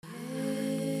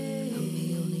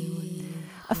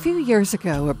A few years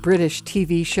ago, a British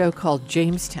TV show called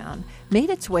Jamestown made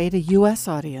its way to U.S.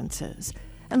 audiences,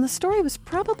 and the story was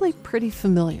probably pretty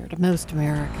familiar to most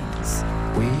Americans.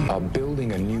 We are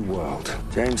building a new world.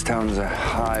 Jamestown's a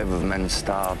hive of men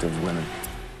starved of women.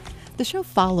 The show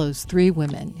follows three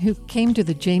women who came to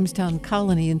the Jamestown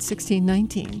colony in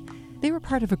 1619. They were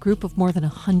part of a group of more than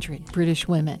 100 British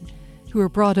women who were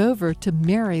brought over to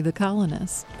marry the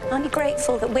colonists. Aren't you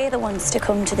grateful that we're the ones to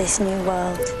come to this new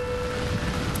world?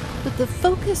 But the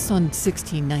focus on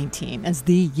 1619 as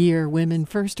the year women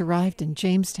first arrived in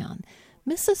Jamestown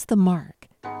misses the mark.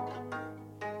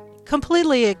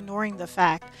 Completely ignoring the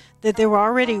fact that there were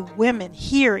already women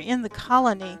here in the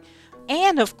colony,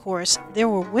 and of course there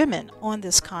were women on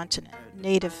this continent,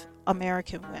 Native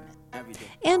American women.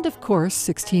 And of course,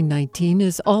 1619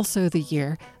 is also the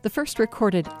year the first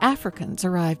recorded Africans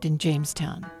arrived in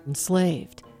Jamestown,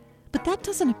 enslaved. But that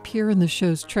doesn't appear in the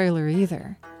show's trailer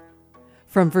either.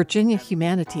 From Virginia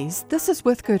Humanities, this is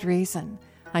With Good Reason.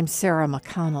 I'm Sarah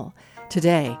McConnell.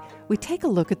 Today, we take a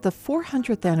look at the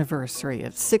 400th anniversary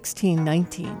of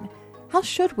 1619. How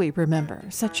should we remember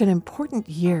such an important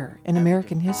year in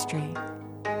American history?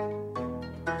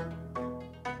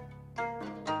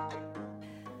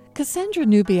 Cassandra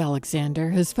Newby-Alexander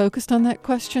has focused on that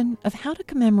question of how to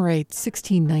commemorate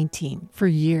 1619 for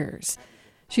years.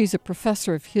 She's a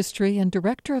professor of history and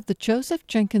director of the Joseph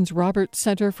Jenkins Roberts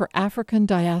Center for African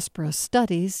Diaspora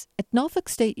Studies at Norfolk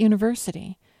State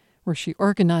University, where she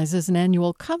organizes an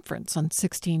annual conference on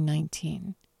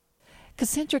 1619.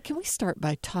 Cassandra, can we start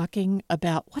by talking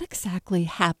about what exactly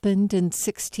happened in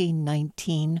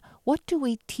 1619? What do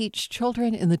we teach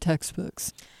children in the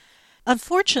textbooks?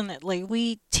 Unfortunately,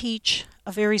 we teach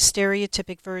a very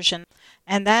stereotypic version,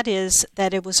 and that is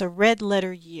that it was a red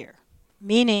letter year,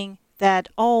 meaning that,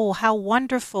 oh, how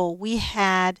wonderful, we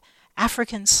had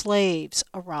African slaves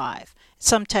arrive.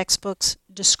 Some textbooks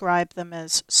describe them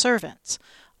as servants.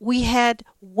 We had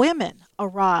women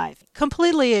arrive,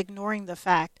 completely ignoring the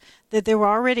fact that there were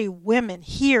already women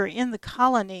here in the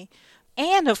colony,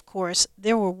 and of course,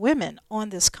 there were women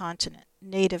on this continent,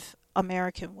 Native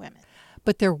American women.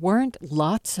 But there weren't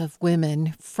lots of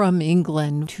women from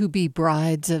England to be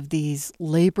brides of these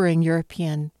laboring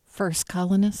European first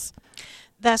colonists?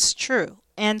 That's true.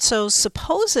 And so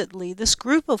supposedly this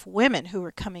group of women who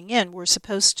were coming in were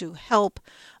supposed to help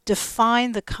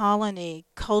define the colony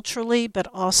culturally, but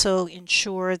also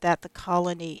ensure that the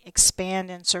colony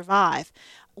expand and survive.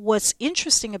 What's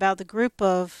interesting about the group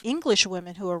of English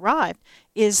women who arrived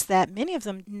is that many of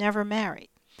them never married.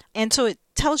 And so it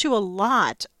tells you a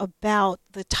lot about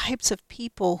the types of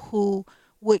people who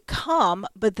would come,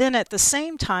 but then at the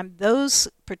same time, those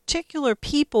particular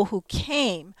people who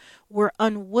came were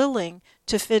unwilling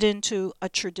to fit into a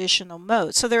traditional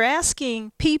mode. So they're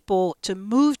asking people to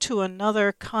move to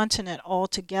another continent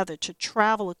altogether, to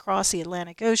travel across the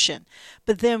Atlantic Ocean,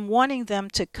 but then wanting them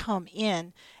to come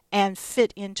in and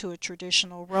fit into a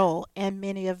traditional role, and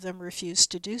many of them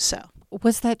refused to do so.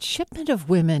 Was that shipment of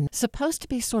women supposed to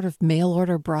be sort of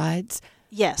mail-order brides?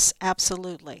 Yes,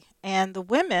 absolutely. And the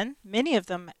women, many of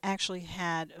them actually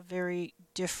had a very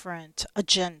different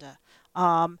agenda.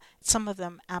 Some of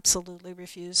them absolutely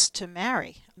refused to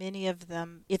marry. Many of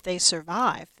them, if they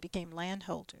survived, became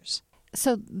landholders.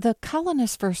 So the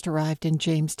colonists first arrived in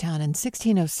Jamestown in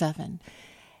 1607.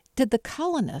 Did the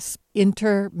colonists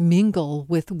intermingle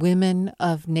with women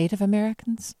of Native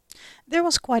Americans? There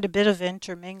was quite a bit of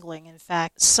intermingling. In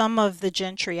fact, some of the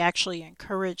gentry actually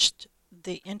encouraged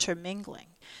the intermingling.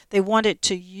 They wanted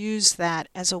to use that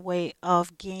as a way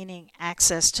of gaining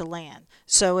access to land.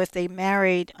 So if they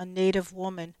married a native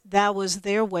woman, that was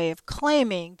their way of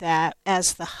claiming that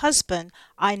as the husband,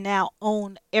 I now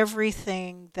own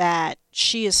everything that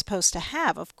she is supposed to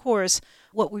have. Of course,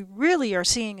 what we really are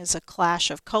seeing is a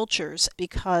clash of cultures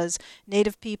because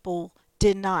Native people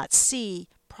did not see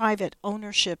private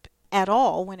ownership at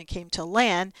all when it came to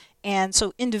land, and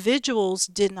so individuals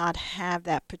did not have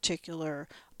that particular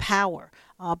power.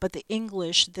 But the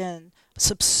English then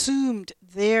subsumed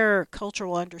their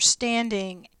cultural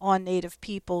understanding on Native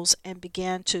peoples and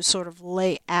began to sort of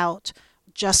lay out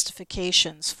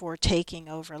justifications for taking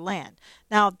over land.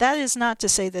 Now, that is not to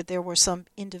say that there were some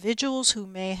individuals who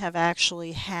may have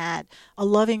actually had a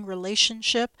loving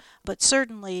relationship, but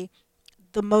certainly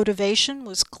the motivation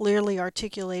was clearly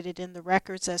articulated in the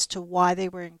records as to why they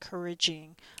were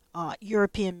encouraging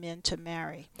European men to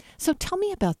marry. So tell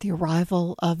me about the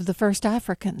arrival of the first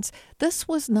Africans. This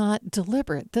was not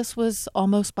deliberate. This was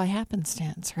almost by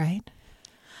happenstance, right?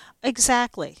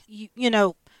 Exactly. You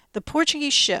know, the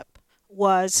Portuguese ship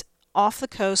was off the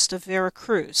coast of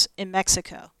Veracruz in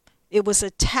Mexico. It was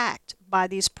attacked by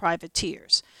these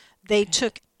privateers. They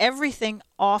took everything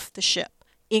off the ship,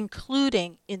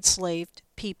 including enslaved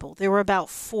people. There were about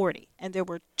 40, and there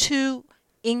were two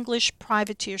English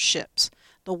privateer ships,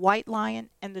 the White Lion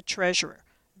and the Treasurer.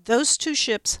 Those two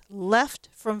ships left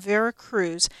from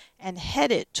Veracruz and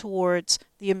headed towards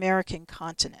the American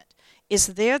continent. It's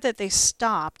there that they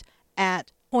stopped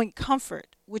at Point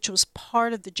Comfort, which was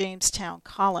part of the Jamestown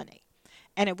colony.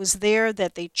 And it was there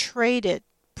that they traded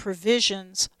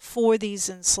provisions for these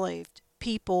enslaved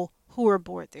people who were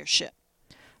aboard their ship.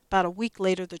 About a week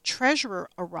later, the Treasurer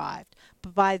arrived,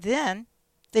 but by then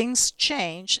things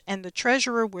changed and the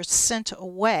Treasurer was sent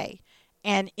away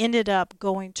and ended up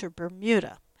going to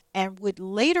Bermuda and would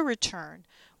later return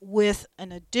with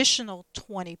an additional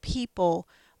 20 people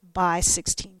by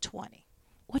 1620.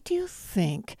 What do you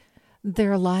think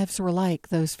their lives were like,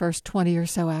 those first 20 or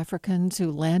so Africans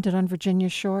who landed on Virginia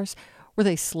shores? Were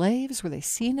they slaves? Were they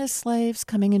seen as slaves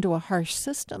coming into a harsh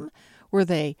system? Were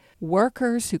they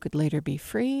workers who could later be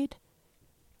freed?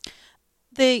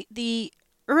 The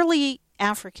early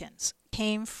Africans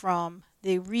came from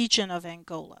the region of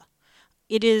Angola.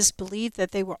 It is believed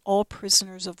that they were all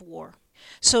prisoners of war.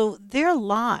 So their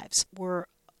lives were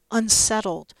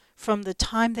unsettled from the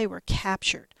time they were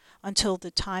captured until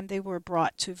the time they were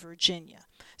brought to Virginia.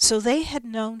 So they had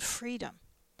known freedom.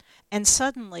 And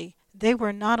suddenly they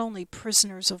were not only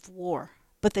prisoners of war,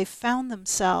 but they found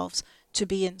themselves to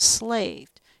be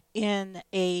enslaved in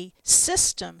a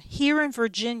system here in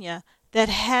Virginia that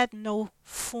had no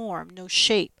form, no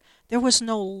shape. There was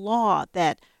no law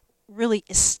that really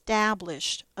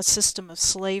established a system of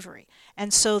slavery.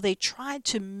 And so they tried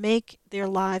to make their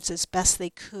lives as best they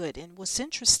could. And what's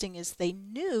interesting is they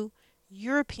knew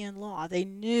European law. They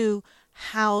knew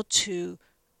how to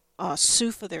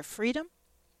sue for their freedom.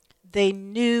 They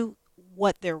knew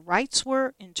what their rights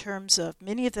were in terms of,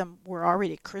 many of them were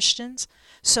already Christians.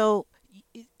 So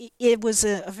it was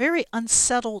a very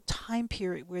unsettled time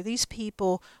period where these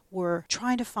people were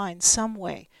trying to find some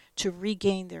way to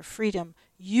regain their freedom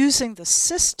using the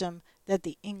system that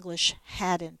the English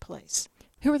had in place.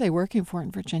 Who were they working for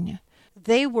in Virginia?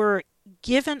 They were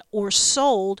given or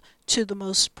sold to the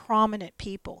most prominent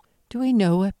people. Do we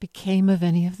know what became of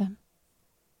any of them?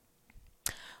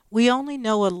 We only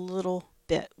know a little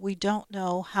bit. We don't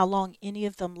know how long any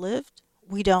of them lived.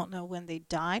 We don't know when they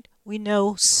died. We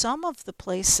know some of the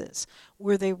places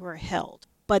where they were held.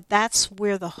 But that's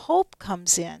where the hope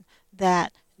comes in,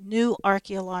 that new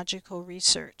archaeological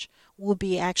research will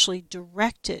be actually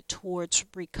directed towards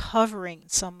recovering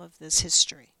some of this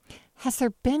history. Has there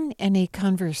been any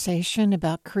conversation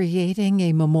about creating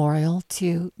a memorial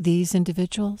to these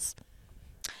individuals?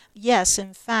 Yes,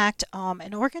 in fact,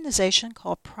 an organization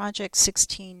called Project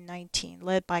 1619,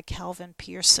 led by Calvin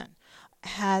Pearson,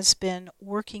 has been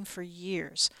working for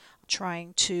years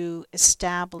trying to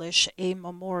establish a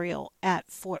memorial at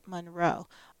Fort Monroe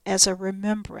as a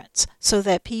remembrance so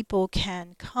that people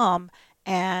can come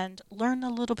and learn a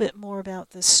little bit more about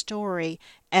this story,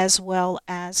 as well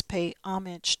as pay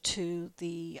homage to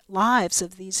the lives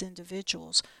of these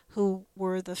individuals who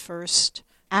were the first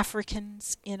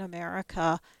Africans in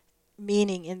America,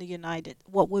 meaning in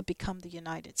what would become the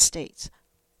United States.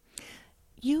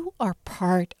 You are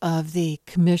part of the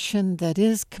commission that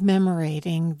is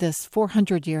commemorating this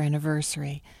 400-year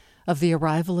anniversary of the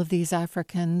arrival of these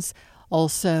Africans,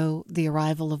 also the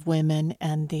arrival of women,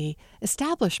 and the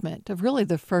establishment of really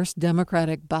the first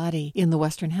democratic body in the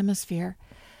Western Hemisphere.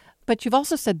 But you've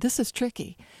also said this is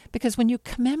tricky, because when you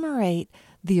commemorate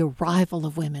the arrival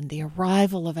of women, the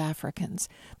arrival of Africans,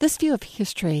 this view of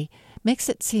history makes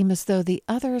it seem as though the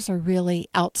others are really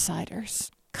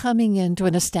outsiders coming into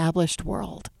an established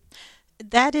world.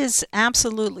 That is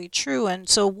absolutely true. And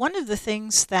so one of the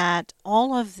things that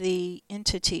all of the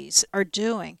entities are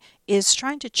doing is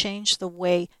trying to change the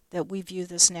way that we view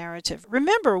this narrative.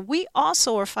 Remember, we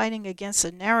also are fighting against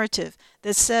a narrative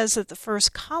that says that the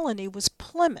first colony was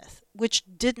Plymouth, which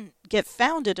didn't get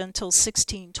founded until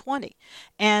 1620.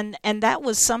 And that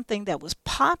was something that was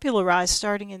popularized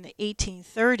starting in the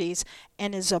 1830s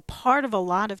and is a part of a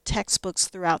lot of textbooks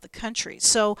throughout the country.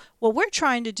 So what we're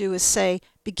trying to do is say,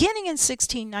 beginning in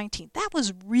 1619, that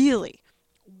was really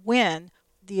when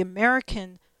the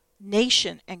American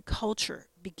nation and culture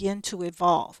begin to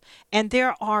evolve. And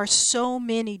there are so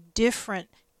many different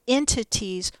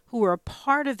entities who are a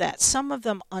part of that. Some of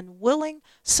them unwilling,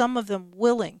 some of them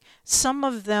willing. Some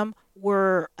of them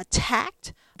were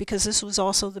attacked because this was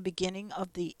also the beginning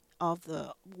of the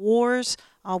wars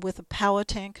with the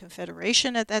Powhatan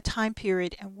Confederation at that time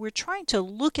period. And we're trying to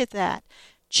look at that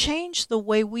change the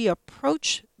way we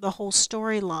approach the whole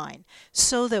storyline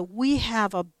so that we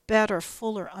have a better,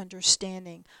 fuller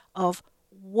understanding of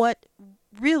what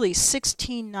really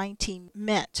 1619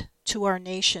 meant to our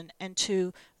nation and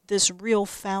to this real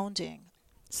founding.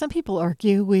 Some people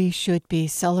argue we should be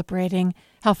celebrating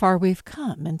how far we've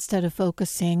come instead of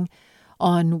focusing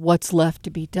on what's left to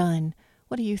be done.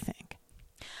 What do you think?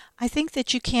 I think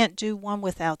that you can't do one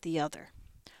without the other.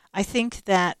 I think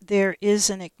that there is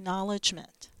an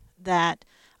acknowledgement that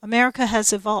America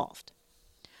has evolved,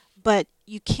 but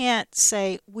you can't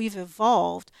say we've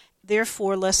evolved,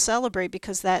 therefore let's celebrate,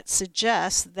 because that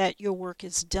suggests that your work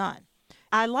is done.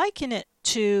 I liken it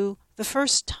to the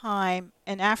first time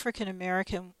an African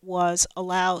American was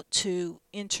allowed to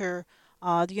enter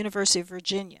the University of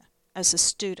Virginia as a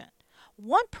student.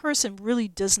 One person really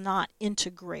does not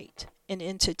integrate an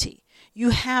entity. You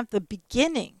have the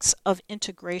beginnings of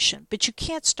integration, but you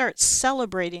can't start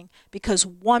celebrating because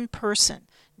one person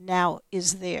now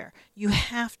is there. You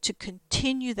have to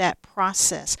continue that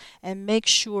process and make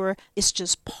sure it's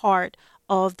just part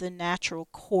of the natural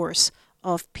course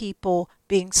of people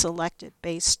being selected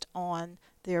based on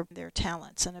their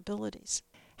talents and abilities.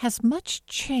 Has much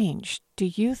changed, do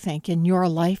you think, in your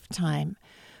lifetime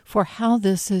for how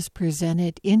this is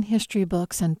presented in history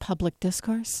books and public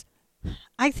discourse?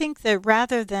 I think that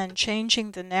rather than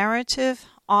changing the narrative,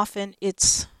 often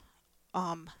it's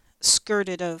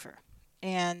skirted over.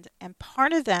 And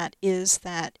part of that is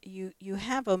that you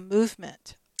have a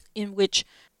movement in which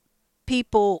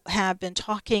people have been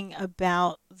talking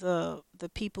about the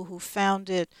people who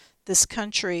founded this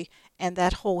country and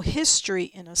that whole history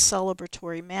in a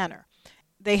celebratory manner.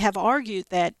 They have argued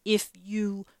that if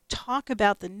you talk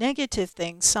about the negative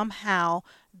things, somehow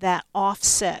that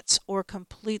offsets or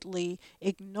completely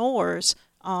ignores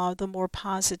the more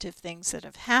positive things that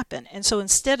have happened. And so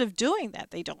instead of doing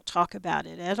that, they don't talk about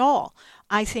it at all.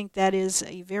 I think that is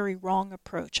a very wrong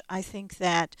approach. I think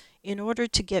that in order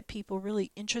to get people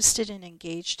really interested and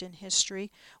engaged in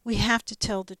history, we have to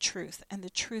tell the truth. And the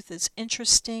truth is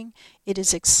interesting, it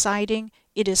is exciting,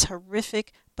 it is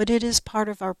horrific, but it is part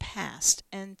of our past.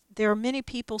 And there are many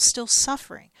people still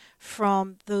suffering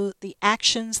from the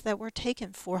actions that were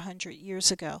taken 400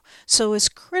 years ago. So it's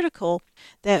critical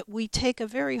that we take a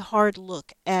very hard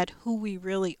look at who we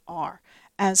really are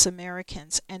as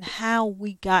Americans and how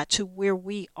we got to where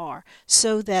we are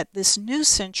so that this new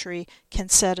century can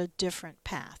set a different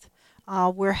path.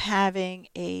 We're having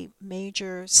a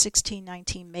major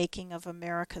 1619 Making of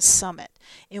America Summit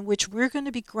in which we're going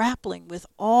to be grappling with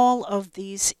all of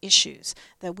these issues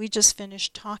that we just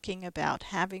finished talking about,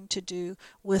 having to do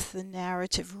with the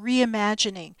narrative,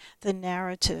 reimagining the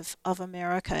narrative of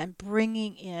America and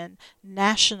bringing in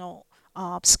national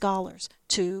scholars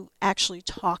to actually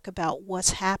talk about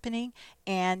what's happening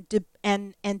and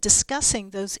discussing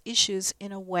those issues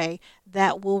in a way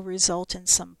that will result in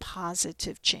some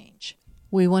positive change.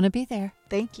 We want to be there.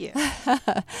 Thank you.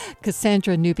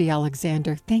 Cassandra Newby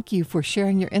Alexander, thank you for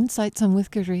sharing your insights on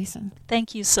With Good Reason.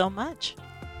 Thank you so much.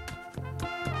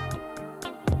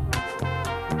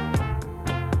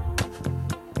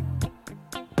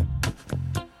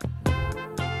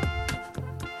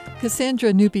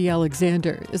 Cassandra Newby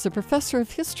Alexander is a professor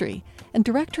of history and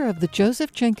director of the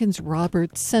Joseph Jenkins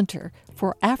Roberts Center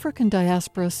for African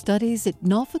Diaspora Studies at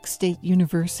Norfolk State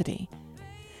University.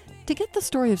 To get the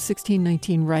story of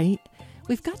 1619 right,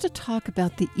 we've got to talk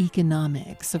about the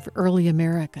economics of early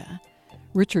America.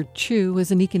 Richard Chu is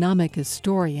an economic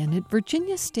historian at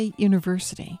Virginia State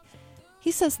University.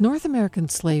 He says North American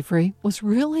slavery was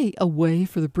really a way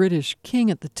for the British king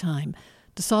at the time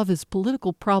to solve his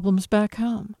political problems back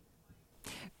home.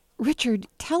 Richard,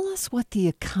 tell us what the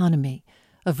economy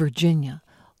of Virginia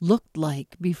looked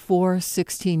like before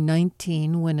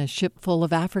 1619 when a ship full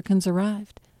of Africans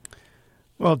arrived.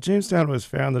 Well, Jamestown was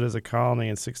founded as a colony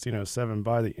in 1607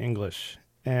 by the English,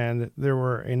 and there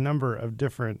were a number of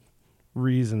different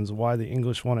reasons why the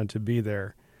English wanted to be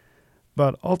there.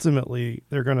 But ultimately,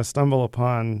 they're going to stumble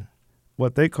upon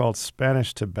what they called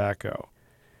Spanish tobacco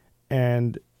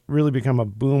and really become a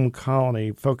boom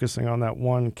colony focusing on that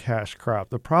one cash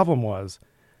crop. The problem was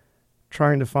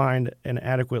trying to find an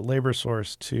adequate labor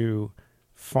source to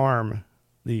farm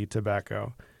the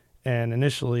tobacco. And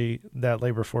initially, that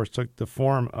labor force took the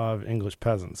form of English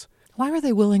peasants. Why were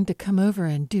they willing to come over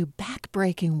and do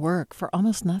back-breaking work for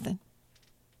almost nothing?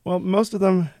 Well, most of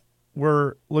them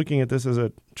were looking at this as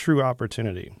a true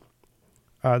opportunity.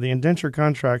 The indenture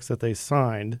contracts that they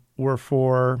signed were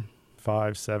for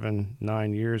 5, 7,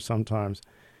 9 years sometimes.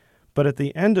 But at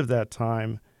the end of that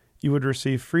time, you would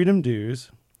receive freedom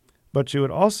dues, But you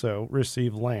would also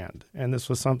receive land, and this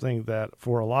was something that,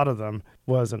 for a lot of them,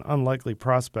 was an unlikely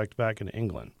prospect back in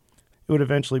England. It would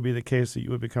eventually be the case that you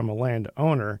would become a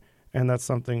landowner, and that's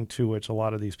something to which a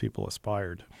lot of these people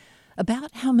aspired.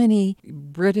 About how many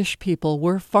British people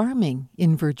were farming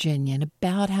in Virginia, and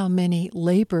about how many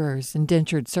laborers,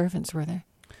 indentured servants, were there?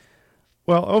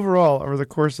 Well, overall, over the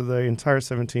course of the entire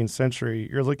 17th century,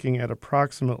 you're looking at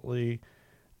approximately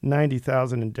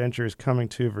 90,000 indentures coming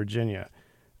to Virginia.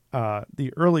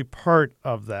 The early part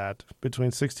of that, between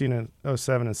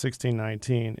 1607 and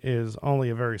 1619, is only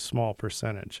a very small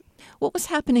percentage. What was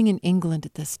happening in England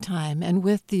at this time and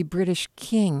with the British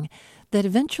king that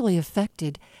eventually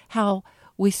affected how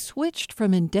we switched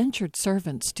from indentured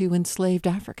servants to enslaved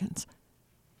Africans?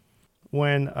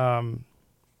 When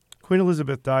Queen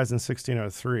Elizabeth dies in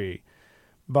 1603,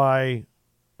 by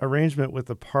arrangement with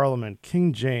the Parliament,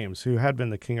 King James, who had been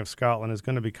the King of Scotland, is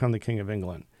going to become the King of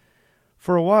England.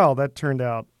 For a while, that turned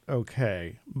out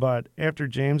okay, but after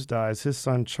James dies, his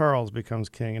son Charles becomes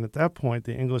king, and at that point,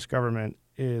 the English government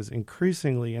is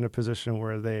increasingly in a position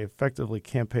where they effectively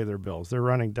can't pay their bills. They're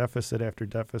running deficit after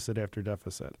deficit after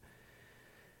deficit.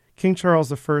 King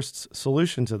Charles I's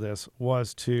solution to this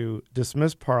was to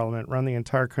dismiss Parliament, run the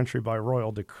entire country by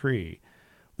royal decree.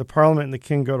 The Parliament and the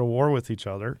king go to war with each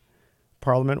other.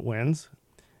 Parliament wins,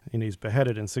 and he's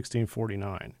beheaded in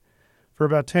 1649. For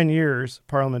about 10 years,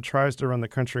 Parliament tries to run the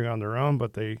country on their own,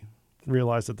 but they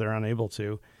realize that they're unable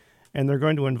to. And they're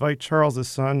going to invite Charles's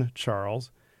son, Charles,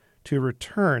 to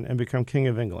return and become King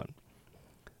of England.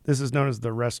 This is known as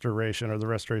the Restoration, or the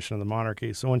restoration of the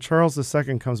monarchy. So when Charles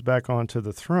II comes back onto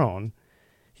the throne,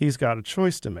 he's got a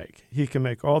choice to make. He can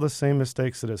make all the same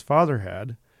mistakes that his father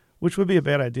had, which would be a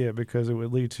bad idea because it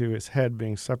would lead to his head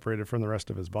being separated from the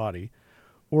rest of his body,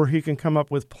 or he can come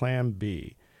up with Plan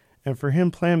B. And for him,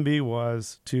 Plan B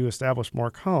was to establish more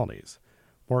colonies.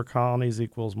 More colonies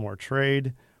equals more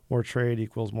trade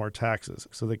equals more taxes,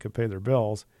 so they could pay their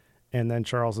bills, and then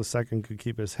Charles II could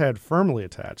keep his head firmly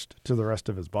attached to the rest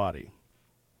of his body.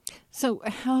 So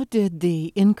how did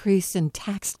the increase in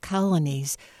taxed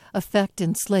colonies affect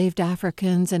enslaved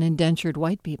Africans and indentured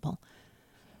white people?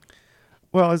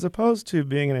 Well, as opposed to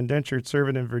being an indentured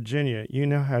servant in Virginia, you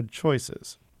now had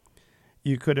choices.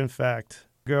 You could, in fact,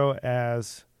 go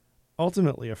as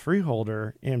ultimately a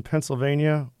freeholder in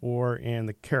Pennsylvania or in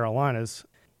the Carolinas.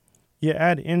 You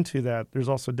add into that, there's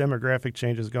also demographic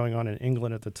changes going on in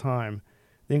England at the time.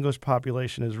 The English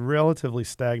population is relatively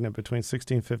stagnant between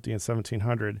 1650 and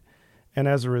 1700, and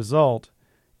as a result,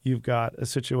 you've got a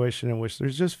situation in which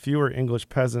there's just fewer English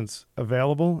peasants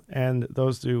available, and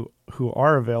those who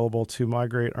are available to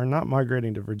migrate are not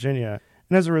migrating to Virginia.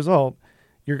 And as a result,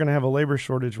 you're going to have a labor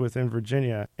shortage within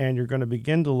Virginia, and you're going to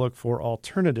begin to look for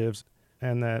alternatives,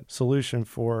 and that solution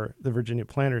for the Virginia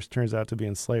planters turns out to be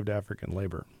enslaved African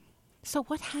labor. So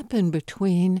what happened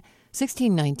between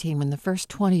 1619, when the first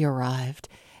 20 arrived,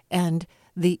 and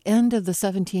the end of the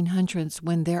 1700s,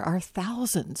 when there are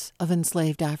thousands of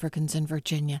enslaved Africans in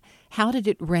Virginia? How did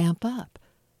it ramp up?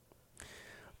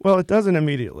 Well, it doesn't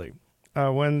immediately.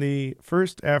 When the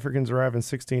first Africans arrive in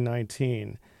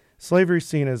 1619, slavery is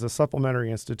seen as a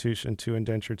supplementary institution to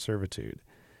indentured servitude.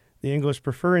 The English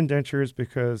prefer indentures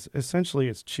because essentially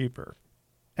it's cheaper.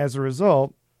 As a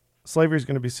result, slavery is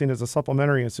going to be seen as a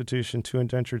supplementary institution to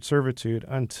indentured servitude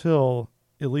until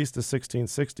at least the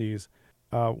 1660s,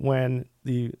 when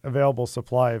the available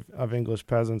supply of English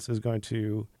peasants is going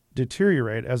to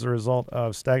deteriorate as a result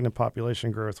of stagnant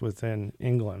population growth within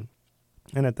England.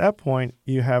 And at that point,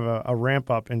 you have a ramp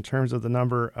up in terms of the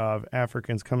number of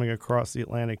Africans coming across the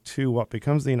Atlantic to what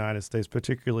becomes the United States,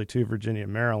 particularly to Virginia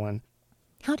and Maryland.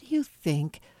 How do you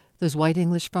think those white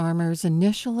English farmers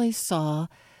initially saw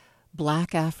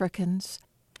black Africans?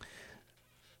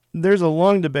 There's a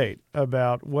long debate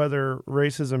about whether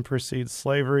racism precedes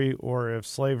slavery or if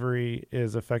slavery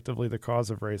is effectively the cause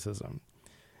of racism.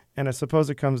 And I suppose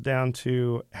it comes down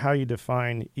to how you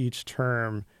define each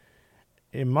term.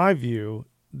 In my view,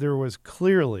 there was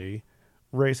clearly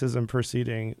racism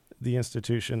preceding the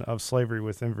institution of slavery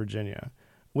within Virginia.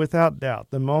 Without doubt,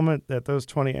 the moment that those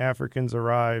 20 Africans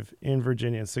arrive in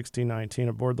Virginia in 1619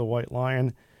 aboard the White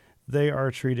Lion, they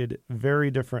are treated very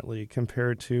differently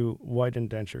compared to white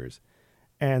indentures.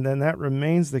 And then that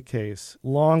remains the case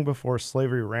long before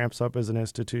slavery ramps up as an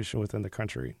institution within the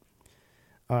country.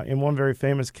 In one very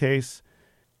famous case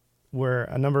where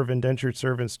a number of indentured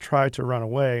servants try to run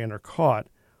away and are caught,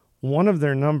 one of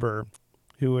their number,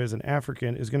 who is an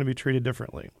African, is going to be treated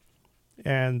differently.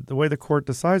 And the way the court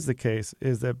decides the case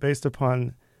is that based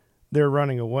upon their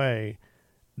running away,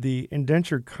 the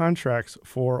indentured contracts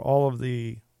for all of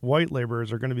the white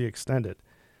laborers are going to be extended.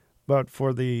 But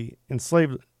for the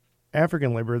enslaved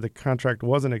African laborer, the contract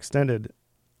wasn't extended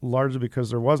largely because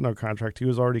there was no contract. He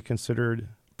was already considered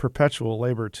perpetual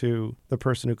labor to the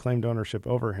person who claimed ownership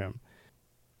over him.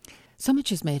 So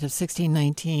much is made of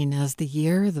 1619 as the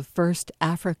year the first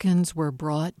Africans were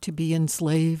brought to be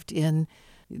enslaved in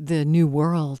the New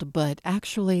World, but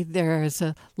actually there is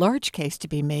a large case to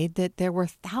be made that there were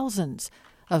thousands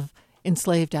of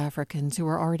enslaved Africans who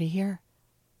were already here.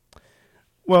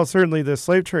 Well, certainly the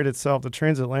slave trade itself, the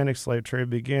transatlantic slave trade,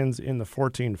 begins in the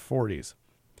 1440s.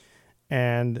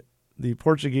 And the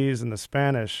Portuguese and the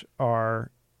Spanish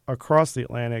are across the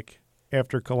Atlantic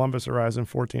after Columbus arrives in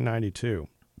 1492.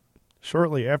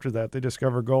 Shortly after that, they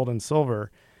discover gold and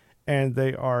silver, and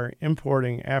they are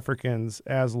importing Africans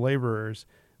as laborers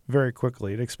very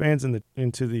quickly. It expands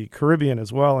into the Caribbean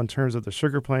as well in terms of the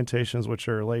sugar plantations which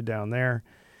are laid down there.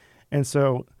 And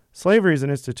so slavery as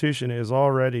an institution is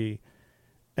already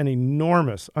an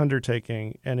enormous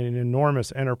undertaking and an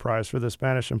enormous enterprise for the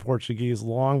Spanish and Portuguese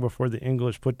long before the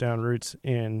English put down roots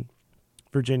in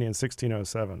Virginia in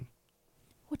 1607.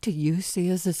 What do you see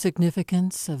as the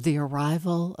significance of the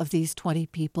arrival of these 20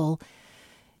 people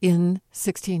in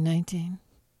 1619?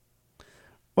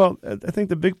 Well, I think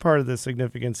the big part of the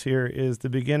significance here is the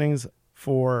beginnings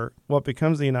for what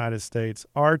becomes the United States,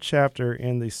 our chapter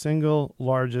in the single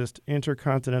largest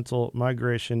intercontinental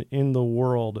migration in the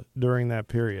world during that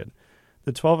period.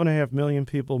 The 12.5 million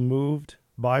people moved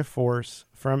by force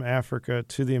from Africa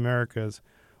to the Americas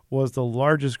was the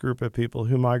largest group of people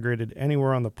who migrated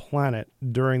anywhere on the planet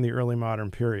during the early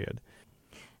modern period.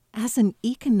 As an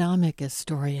economic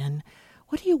historian,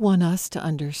 what do you want us to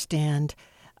understand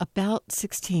about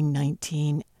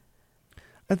 1619?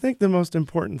 I think the most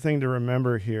important thing to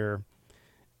remember here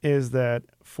is that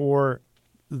for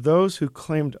those who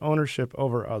claimed ownership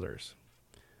over others,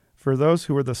 for those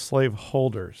who were the slave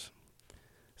holders,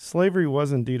 slavery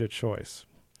was indeed a choice.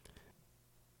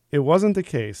 It wasn't the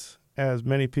case, as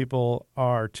many people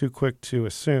are too quick to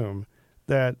assume,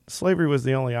 that slavery was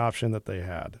the only option that they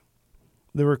had.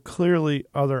 There were clearly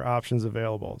other options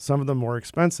available, some of them more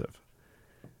expensive.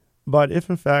 But if,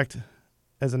 in fact,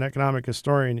 as an economic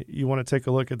historian, you want to take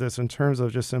a look at this in terms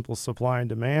of just simple supply and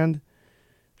demand,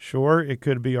 sure, it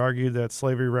could be argued that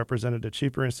slavery represented a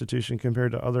cheaper institution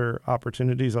compared to other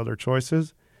opportunities, other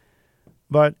choices.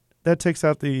 But that takes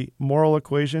out the moral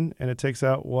equation, and it takes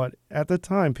out what, at the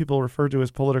time, people referred to as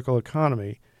political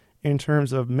economy in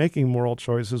terms of making moral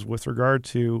choices with regard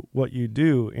to what you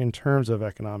do in terms of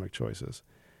economic choices.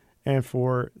 And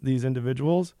for these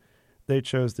individuals, they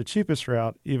chose the cheapest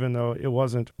route, even though it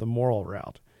wasn't the moral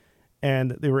route.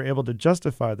 And they were able to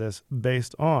justify this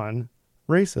based on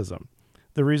racism.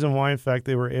 The reason why, in fact,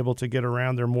 they were able to get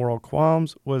around their moral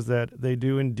qualms was that they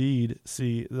do indeed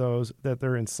see those that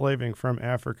they're enslaving from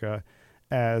Africa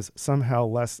as somehow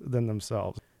less than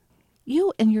themselves.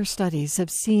 You and your studies have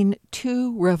seen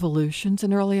two revolutions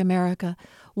in early America,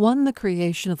 one the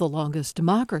creation of the longest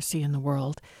democracy in the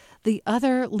world, the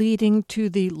other leading to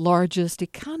the largest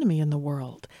economy in the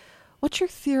world. What's your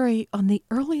theory on the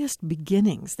earliest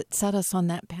beginnings that set us on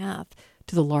that path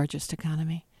to the largest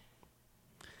economy?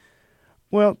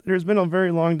 Well, there's been a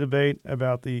very long debate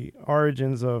about the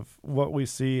origins of what we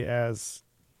see as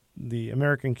the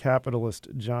American capitalist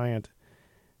giant.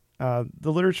 The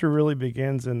literature really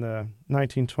begins in the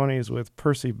 1920s with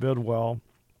Percy Bidwell,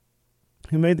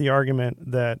 who made the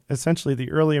argument that essentially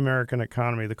the early American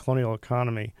economy, the colonial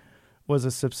economy, was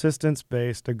a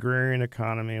subsistence-based agrarian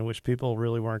economy in which people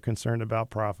really weren't concerned about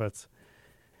profits.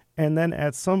 And then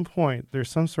at some point, there's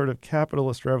some sort of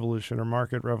capitalist revolution or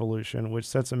market revolution which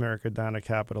sets America down a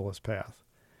capitalist path.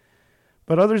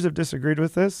 But others have disagreed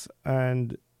with this,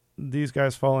 and these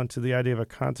guys fall into the idea of a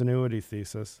continuity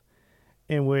thesis,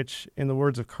 in which, in the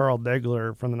words of Carl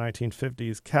Degler from the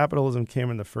 1950s, capitalism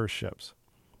came in the first ships.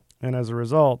 And as a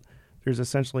result, there's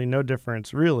essentially no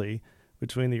difference, really,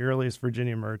 between the earliest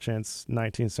Virginia merchants,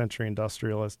 19th century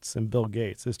industrialists, and Bill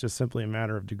Gates. It's just simply a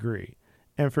matter of degree.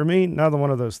 And for me, neither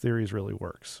one of those theories really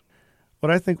works.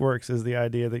 What I think works is the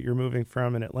idea that you're moving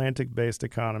from an Atlantic-based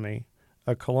economy,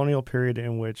 a colonial period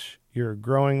in which you're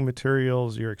growing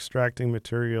materials, you're extracting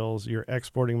materials, you're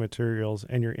exporting materials,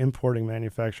 and you're importing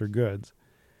manufactured goods,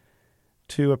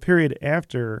 to a period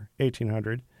after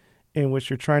 1800 in which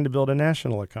you're trying to build a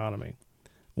national economy,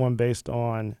 one based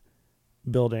on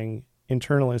building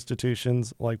internal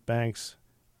institutions like banks,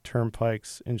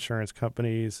 turnpikes, insurance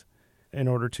companies, in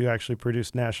order to actually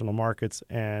produce national markets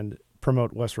and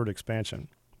promote westward expansion.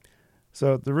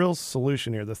 So the real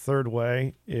solution here, the third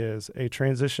way, is a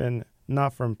transition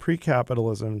not from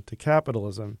pre-capitalism to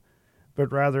capitalism,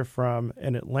 but rather from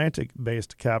an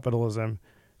Atlantic-based capitalism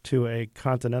to a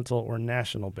continental or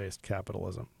national-based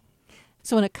capitalism.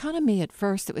 So an economy at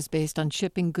first that was based on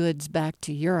shipping goods back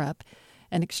to Europe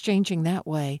and exchanging that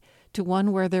way to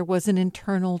one where there was an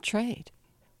internal trade.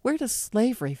 Where does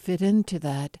slavery fit into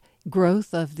that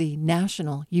growth of the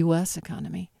national U.S.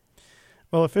 economy?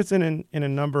 Well, it fits in a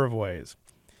number of ways.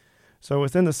 So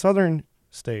within the southern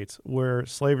states where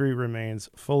slavery remains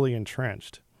fully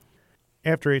entrenched,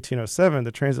 after 1807,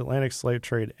 the transatlantic slave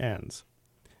trade ends.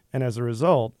 And as a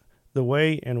result, the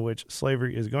way in which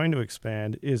slavery is going to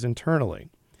expand is internally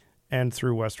and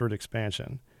through westward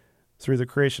expansion, through the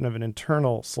creation of an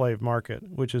internal slave market,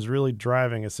 which is really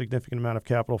driving a significant amount of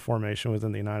capital formation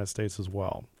within the United States as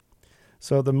well.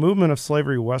 So the movement of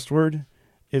slavery westward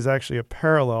is actually a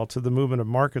parallel to the movement of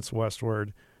markets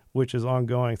westward, which is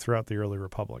ongoing throughout the early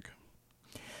republic.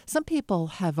 Some people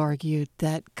have argued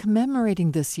that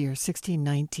commemorating this year,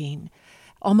 1619,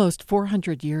 almost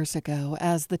 400 years ago,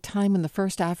 as the time when the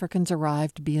first Africans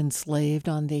arrived to be enslaved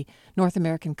on the North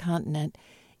American continent,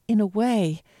 in a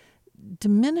way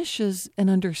diminishes an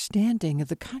understanding of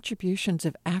the contributions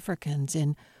of Africans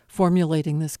in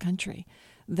formulating this country,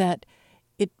 that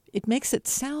it makes it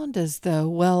sound as though,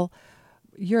 well,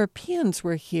 Europeans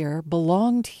were here,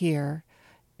 belonged here,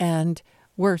 and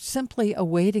were simply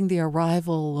awaiting the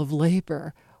arrival of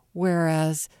labor,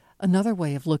 whereas another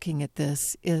way of looking at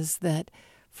this is that,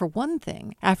 for one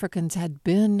thing, Africans had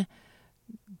been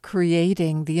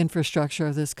creating the infrastructure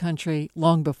of this country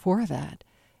long before that,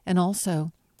 and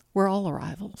also we're all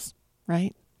arrivals,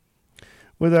 right?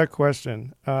 Without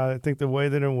question, I think the way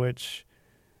that in which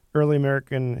early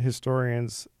American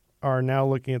historians are now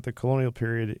looking at the colonial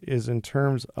period is in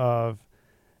terms of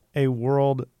a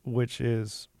world which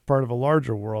is part of a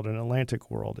larger world, an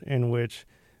Atlantic world, in which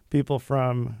people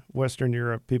from Western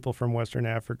Europe, people from Western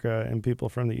Africa, and people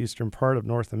from the eastern part of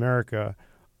North America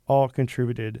all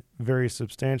contributed very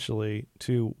substantially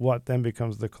to what then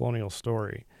becomes the colonial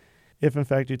story. If, in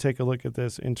fact, you take a look at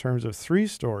this in terms of three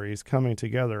stories coming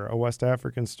together, a West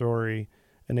African story,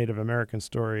 a Native American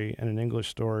story, and an English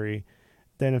story,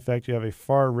 then, in fact, you have a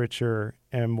far richer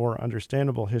and more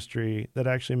understandable history that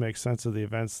actually makes sense of the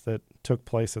events that took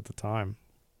place at the time.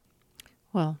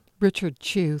 Well, Richard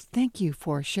Chew, thank you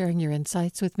for sharing your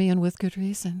insights with me, and with good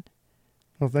reason.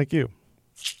 Well, thank you.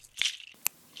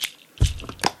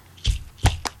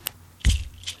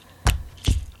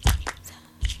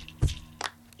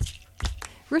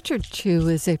 Richard Chew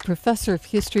is a professor of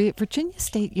history at Virginia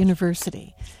State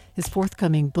University. His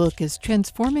forthcoming book is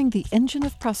Transforming the Engine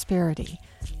of Prosperity,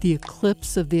 the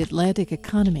Eclipse of the Atlantic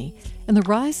Economy, and the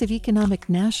Rise of Economic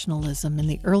Nationalism in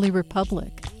the Early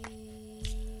Republic.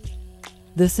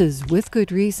 This is With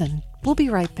Good Reason. We'll be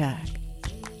right back.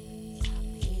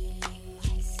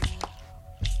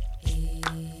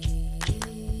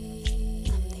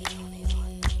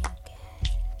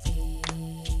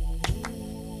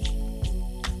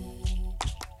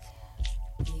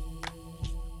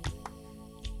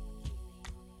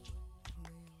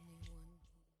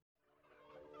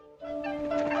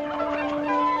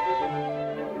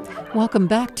 Welcome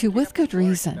back to With Good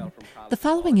Reason. The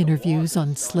following interviews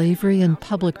on slavery and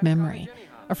public memory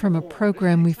are from a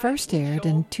program we first aired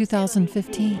in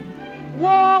 2015.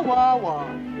 War, war,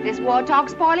 war. This war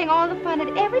talk's spoiling all the fun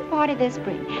at every party this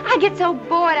spring. I get so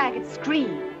bored I could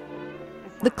scream.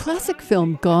 The classic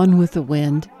film Gone with the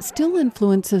Wind still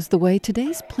influences the way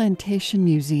today's plantation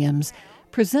museums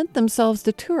present themselves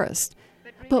to tourists.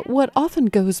 But what often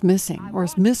goes missing or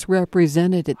is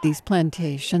misrepresented at these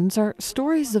plantations are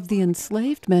stories of the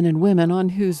enslaved men and women on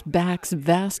whose backs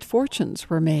vast fortunes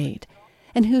were made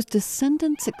and whose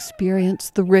descendants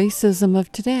experienced the racism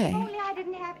of today.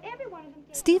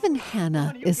 Stephen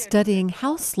Hanna is studying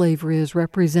how slavery is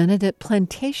represented at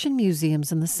plantation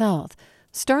museums in the South,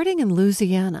 starting in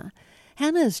Louisiana.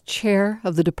 Hanna is chair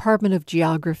of the Department of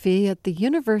Geography at the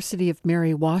University of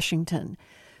Mary Washington.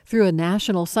 Through a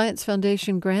National Science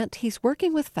Foundation grant, he's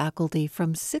working with faculty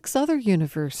from 6 other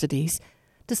universities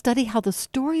to study how the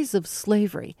stories of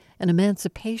slavery and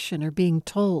emancipation are being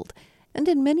told, and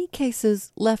in many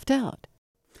cases left out.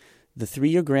 The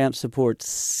 3-year grant supports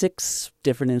 6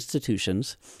 different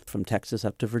institutions, from Texas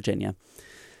up to Virginia,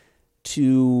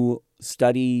 to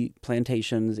study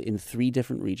plantations in 3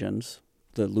 different regions: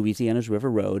 the Louisiana's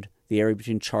River Road, the area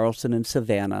between Charleston and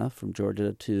Savannah, from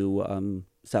Georgia to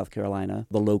South Carolina,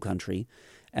 the Low Country,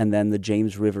 and then the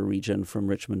James River region from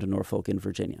Richmond to Norfolk in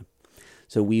Virginia.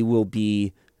 So we will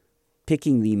be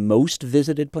picking the most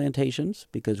visited plantations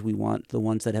because we want the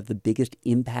ones that have the biggest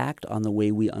impact on the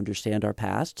way we understand our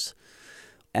pasts.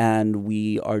 And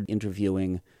we are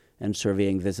interviewing and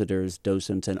surveying visitors,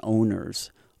 docents, and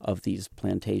owners of these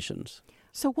plantations.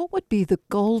 So what would be the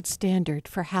gold standard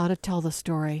for how to tell the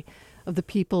story of the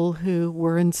people who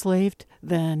were enslaved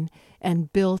then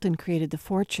and built and created the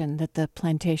fortune that the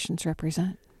plantations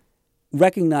represent?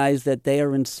 Recognize that they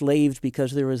are enslaved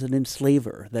because there is an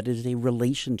enslaver, that is a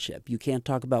relationship. You can't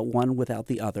talk about one without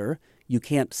the other. You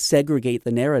can't segregate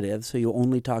the narrative, so you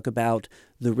only talk about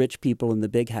the rich people in the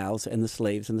big house and the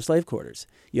slaves in the slave quarters.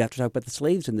 You have to talk about the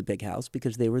slaves in the big house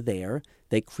because they were there.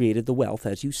 They created the wealth,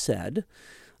 as you said.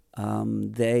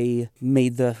 They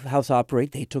made the house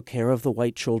operate. They took care of the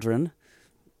white children.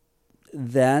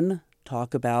 Then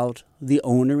talk about the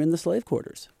owner in the slave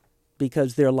quarters,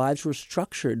 because their lives were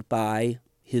structured by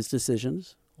his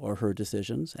decisions or her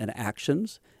decisions and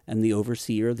actions and the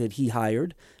overseer that he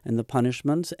hired and the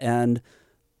punishments and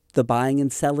the buying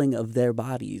and selling of their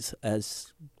bodies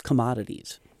as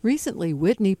commodities. Recently,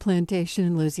 Whitney Plantation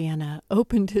in Louisiana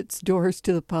opened its doors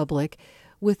to the public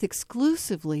with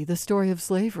exclusively the story of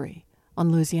slavery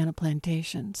on Louisiana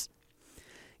plantations.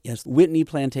 Yes, Whitney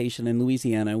Plantation in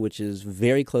Louisiana, which is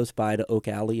very close by to Oak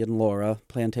Alley and Laura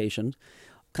Plantation,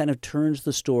 kind of turns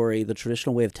the story, the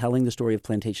traditional way of telling the story of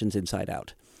plantations, inside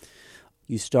out.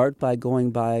 You start by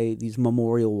going by these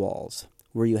memorial walls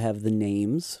where you have the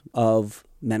names of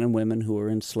men and women who were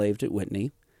enslaved at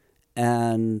Whitney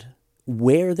and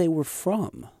where they were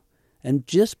from. And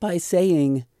just by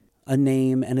saying a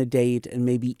name and a date and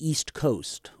maybe East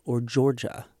Coast or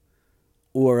Georgia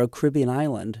or a Caribbean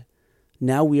island,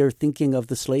 now we are thinking of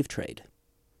the slave trade,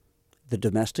 the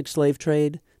domestic slave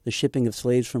trade, the shipping of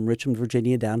slaves from Richmond,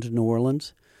 Virginia down to New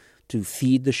Orleans to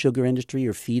feed the sugar industry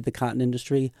or feed the cotton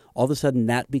industry. All of a sudden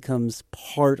that becomes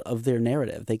part of their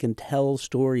narrative. They can tell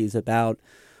stories about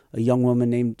a young woman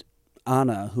named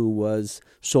Anna who was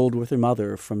sold with her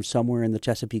mother from somewhere in the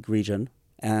Chesapeake region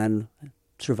and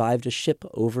survived a ship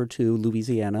over to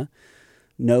Louisiana,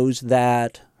 knows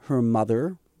that her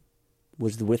mother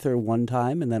was with her one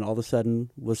time and then all of a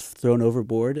sudden was thrown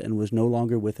overboard and was no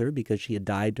longer with her because she had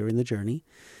died during the journey.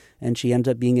 And she ends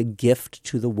up being a gift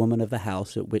to the woman of the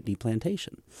house at Whitney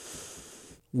Plantation.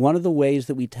 One of the ways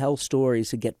that we tell stories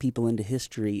to get people into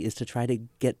history is to try to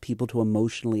get people to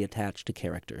emotionally attach to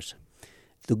characters.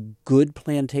 The good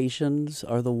plantations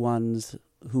are the ones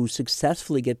who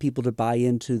successfully get people to buy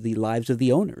into the lives of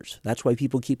the owners. That's why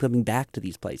people keep coming back to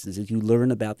these places, as you learn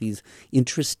about these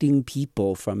interesting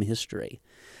people from history.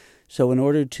 So in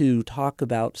order to talk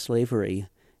about slavery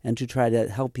and to try to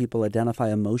help people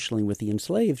identify emotionally with the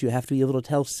enslaved, you have to be able to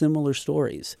tell similar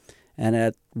stories. And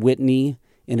at Whitney,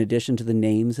 in addition to the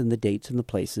names and the dates and the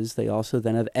places, they also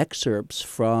then have excerpts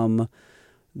from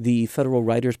the Federal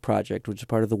Writers Project, which is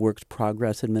part of the Works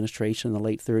Progress Administration in the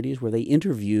late 30s, where they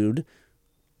interviewed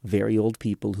very old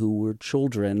people who were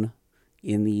children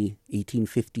in the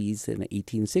 1850s and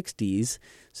 1860s,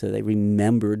 so they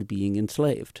remembered being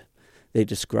enslaved. They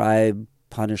describe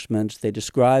punishments, they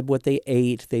describe what they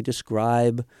ate, they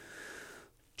describe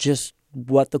just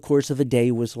what the course of a day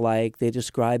was like, they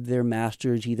describe their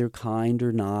masters, either kind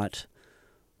or not.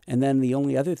 And then the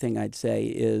only other thing I'd say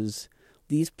is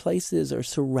these places are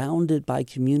surrounded by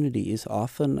communities,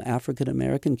 often African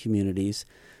American communities,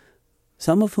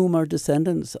 some of whom are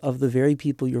descendants of the very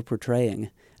people you're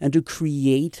portraying. And to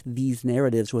create these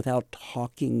narratives without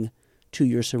talking to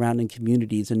your surrounding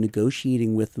communities and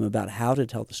negotiating with them about how to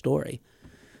tell the story,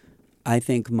 I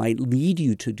think might lead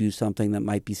you to do something that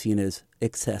might be seen as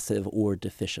excessive or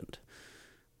deficient.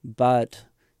 But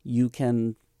you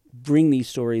can bring these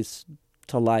stories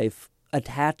to life,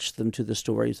 attach them to the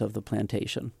stories of the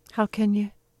plantation. How can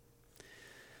you?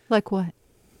 Like what?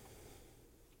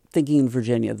 Thinking in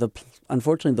Virginia,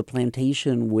 unfortunately, the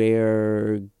plantation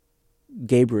where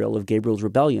Gabriel of Gabriel's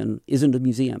Rebellion isn't a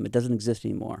museum. It doesn't exist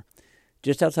anymore.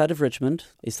 Just outside of Richmond,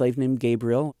 a slave named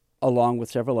Gabriel, along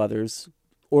with several others,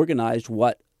 organized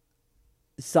what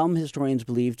some historians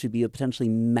believe to be a potentially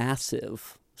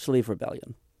massive slave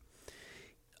rebellion.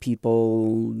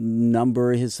 People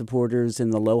number his supporters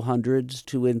in the low hundreds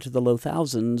to into the low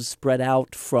thousands, spread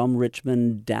out from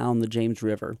Richmond down the James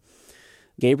River.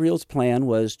 Gabriel's plan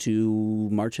was to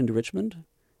march into Richmond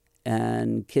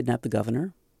and kidnap the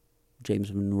governor,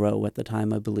 James Monroe at the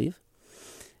time, I believe,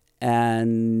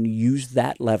 and use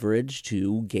that leverage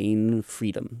to gain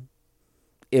freedom.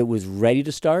 It was ready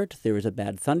to start. There was a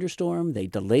bad thunderstorm. They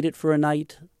delayed it for a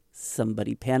night.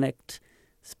 Somebody panicked,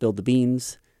 spilled the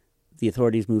beans. The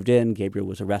authorities moved in. Gabriel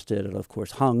was arrested and, of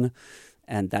course, hung,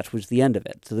 and that was the end of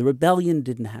it. So the rebellion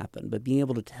didn't happen, but being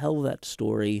able to tell that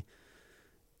story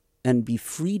and be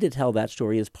free to tell that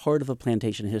story as part of a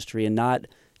plantation history and not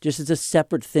just as a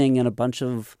separate thing in a bunch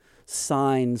of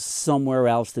signs somewhere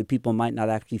else that people might not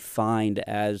actually find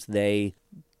as they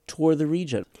tour the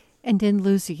region. And in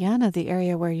Louisiana, the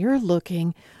area where you're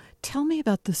looking, tell me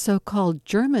about the so-called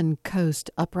German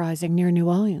Coast Uprising near New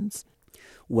Orleans.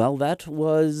 Well, that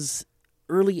was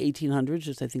early 1800s,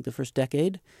 just I think the first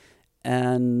decade.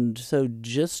 And so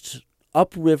just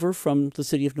upriver from the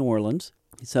city of New Orleans.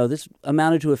 So this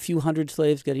amounted to a few hundred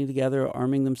slaves getting together,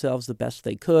 arming themselves the best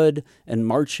they could, and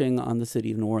marching on the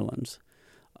city of New Orleans.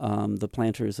 The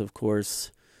planters, of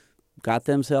course, got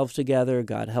themselves together,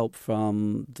 got help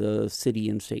from the city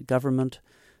and state government,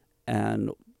 and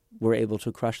were able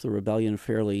to crush the rebellion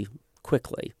fairly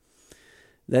quickly.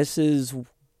 This is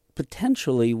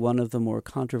potentially one of the more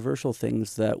controversial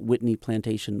things that Whitney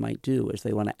Plantation might do, is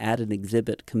they want to add an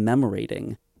exhibit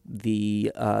commemorating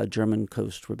the German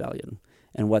Coast Rebellion.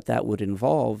 And what that would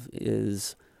involve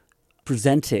is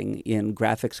presenting in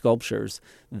graphic sculptures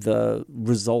the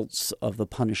results of the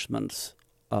punishments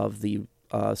of the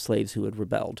slaves who had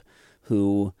rebelled,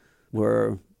 who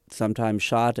were sometimes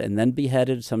shot and then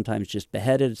beheaded, sometimes just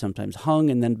beheaded, sometimes hung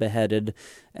and then beheaded,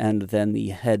 and then the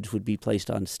heads would be placed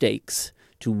on stakes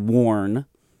to warn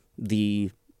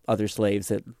the other slaves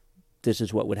that this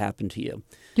is what would happen to you.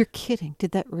 You're kidding.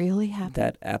 Did that really happen?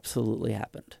 That absolutely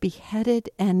happened. Beheaded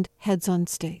and heads on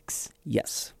stakes.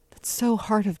 Yes. That's so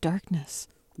heart of darkness.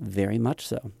 Very much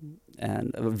so.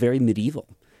 And very medieval.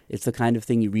 It's the kind of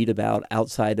thing you read about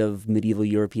outside of medieval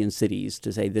European cities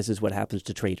to say this is what happens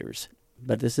to traitors.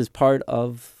 But this is part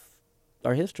of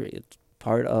our history. It's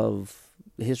part of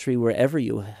history wherever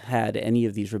you had any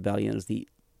of these rebellions, the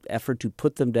effort to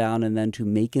put them down and then to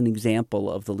make an example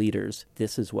of the leaders.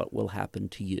 This is what will happen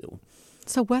to you.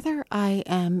 So whether I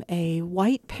am a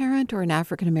white parent or an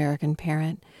African-American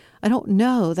parent, I don't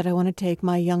know that I want to take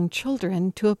my young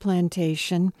children to a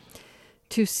plantation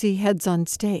to see heads on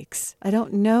stakes. I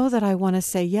don't know that I want to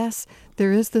say, yes,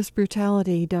 there is this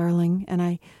brutality, darling, and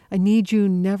I need you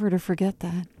never to forget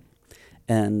that.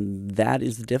 And that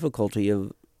is the difficulty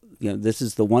of, this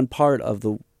is the one part of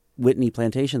the Whitney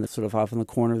Plantation that's sort of off in the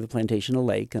corner of the plantation, a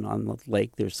lake, and on the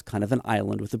lake there's kind of an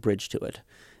island with a bridge to it,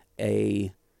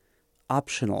 a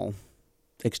optional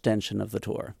extension of the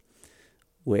tour,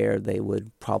 where they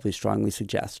would probably strongly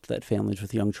suggest that families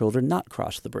with young children not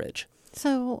cross the bridge.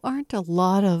 So aren't a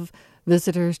lot of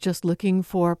visitors just looking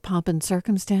for pomp and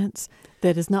circumstance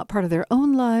that is not part of their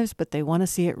own lives, but they want to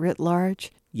see it writ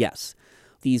large? Yes.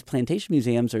 These plantation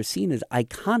museums are seen as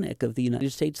iconic of the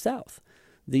United States South.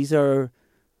 These are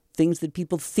things that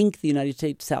people think the United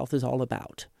States South is all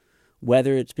about,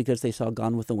 whether it's because they saw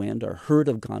Gone with the Wind or heard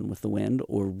of Gone with the Wind,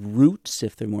 or Roots,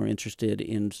 if they're more interested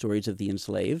in stories of the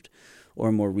enslaved, or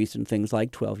more recent things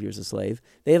like 12 Years a Slave.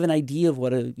 They have an idea of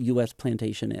what a U.S.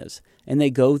 plantation is, and they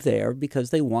go there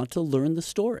because they want to learn the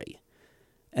story.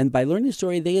 And by learning the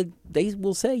story, they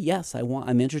will say, yes,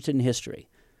 I'm interested in history.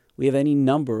 We have any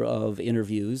number of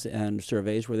interviews and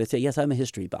surveys where they say, yes, I'm a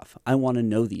history buff. I want to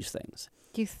know these things.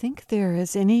 Do you think there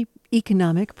is any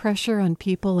economic pressure on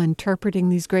people interpreting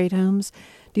these great homes?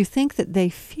 Do you think that they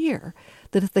fear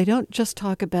that if they don't just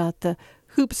talk about the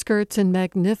hoop skirts and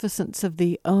magnificence of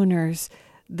the owners,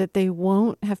 that they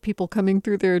won't have people coming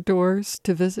through their doors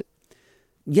to visit?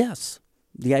 Yes.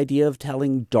 The idea of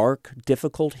telling dark,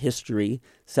 difficult history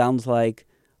sounds like,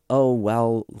 oh,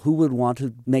 well, who would want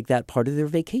to make that part of their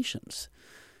vacations?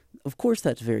 Of course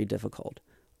that's very difficult.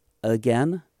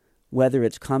 Again, whether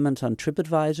it's comments on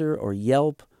TripAdvisor or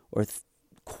Yelp or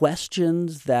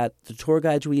questions that the tour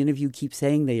guides we interview keep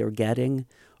saying they are getting,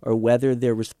 or whether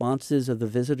they're responses of the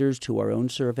visitors to our own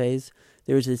surveys,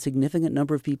 there is a significant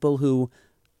number of people who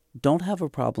don't have a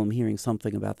problem hearing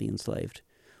something about the enslaved,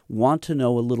 want to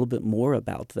know a little bit more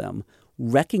about them,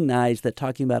 recognize that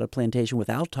talking about a plantation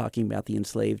without talking about the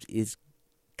enslaved is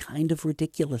kind of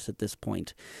ridiculous at this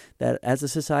point, that as a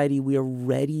society we are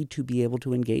ready to be able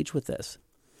to engage with this.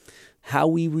 How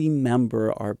we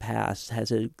remember our past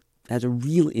has a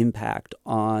real impact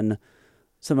on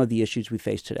some of the issues we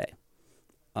face today.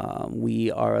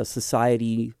 We are a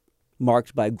society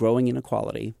marked by growing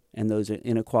inequality, and those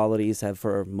inequalities have,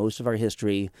 for most of our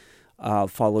history,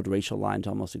 followed racial lines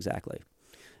almost exactly.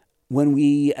 When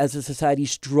we, as a society,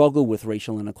 struggle with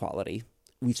racial inequality,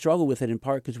 we struggle with it in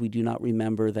part because we do not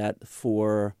remember that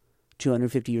for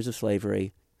 250 years of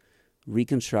slavery,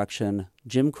 Reconstruction,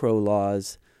 Jim Crow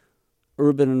laws,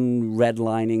 urban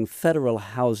redlining, federal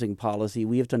housing policy,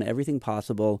 we have done everything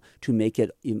possible to make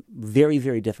it very,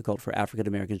 very difficult for African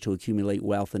Americans to accumulate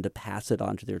wealth and to pass it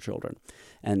on to their children.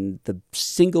 And the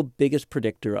single biggest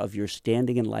predictor of your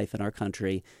standing in life in our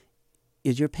country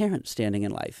is your parents standing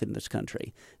in life in this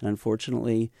country. And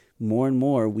unfortunately, more and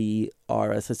more, we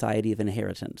are a society of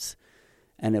inheritance.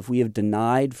 And if we have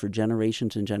denied for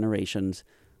generations and generations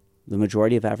the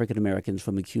majority of African Americans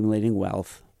from accumulating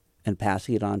wealth and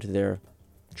passing it on to their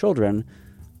children,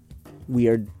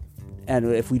 and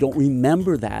if we don't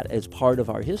remember that as part of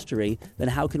our history, then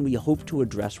how can we hope to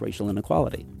address racial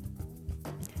inequality?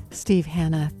 Steve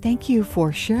Hanna, thank you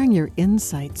for sharing your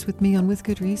insights with me on With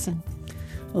Good Reason.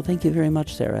 Well, thank you very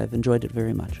much, Sarah. I've enjoyed it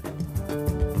very much.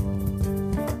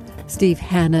 Steve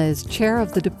Hanna is chair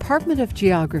of the Department of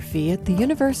Geography at the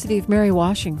University of Mary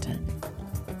Washington.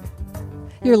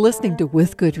 You're listening to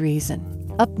With Good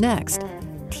Reason. Up next,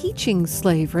 teaching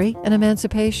slavery and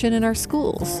emancipation in our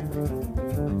schools.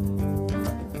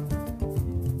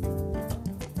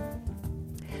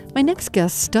 My next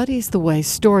guest studies the way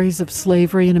stories of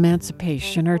slavery and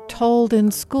emancipation are told in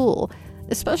school,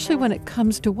 especially when it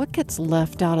comes to what gets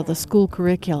left out of the school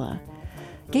curricula.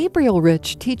 Gabriel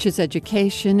Rich teaches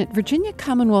education at Virginia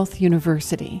Commonwealth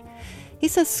University. He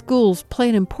says schools play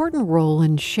an important role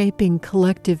in shaping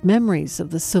collective memories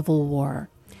of the Civil War.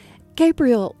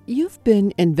 Gabriel, you've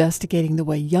been investigating the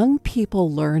way young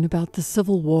people learn about the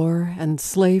Civil War and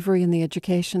slavery in the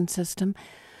education system.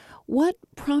 What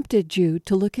prompted you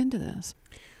to look into this?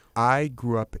 I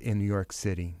grew up in New York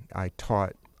City. I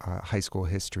taught high school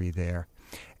history there.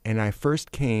 And I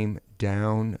first came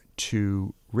down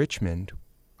to Richmond,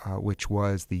 which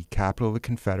was the capital of the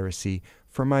Confederacy,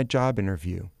 for my job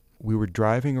interview. We were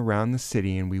driving around the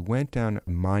city and we went down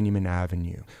Monument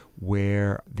Avenue,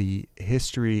 where the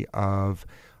history of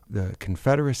the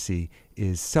Confederacy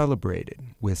is celebrated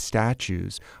with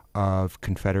statues of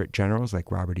Confederate generals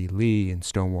like Robert E. Lee and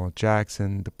Stonewall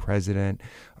Jackson, the president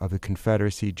of the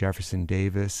Confederacy, Jefferson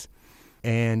Davis.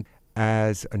 And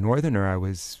as a Northerner, I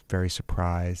was very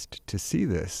surprised to see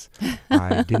this.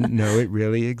 I didn't know it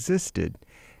really existed.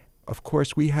 Of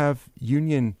course, we have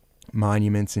Union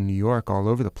monuments in New York all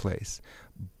over the place,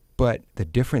 but the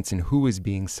difference in who was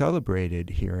being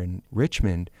celebrated here in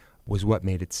Richmond was what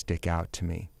made it stick out to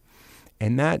me.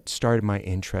 And that started my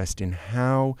interest in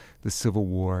how the Civil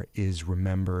War is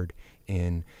remembered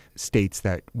in states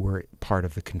that were part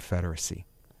of the Confederacy.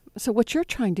 So what you're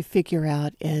trying to figure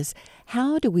out is,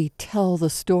 how do we tell the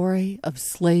story of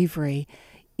slavery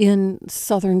in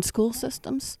Southern school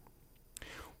systems?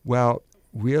 Well,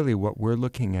 really what we're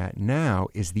looking at now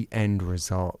is the end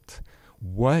result.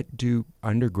 What do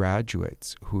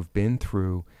undergraduates who've been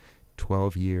through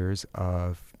 12 years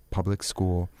of public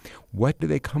school, what do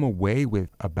they come away with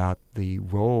about the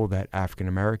role that African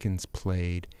Americans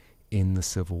played in the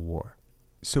Civil War?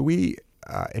 So we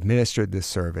administered this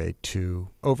survey to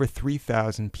over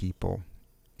 3,000 people,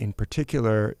 in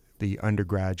particular the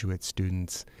undergraduate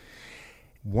students.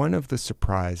 One of the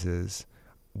surprises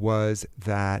was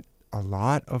that a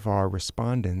lot of our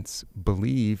respondents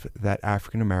believe that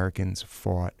African Americans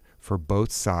fought for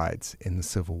both sides in the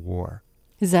Civil War.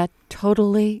 Is that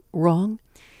totally wrong?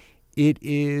 It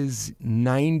is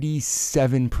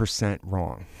 97%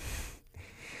 wrong.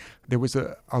 There was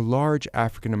a large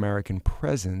African American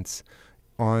presence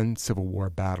on Civil War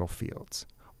battlefields,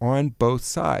 on both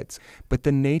sides, but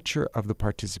the nature of the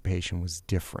participation was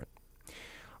different.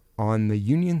 On the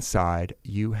Union side,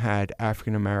 you had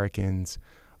African Americans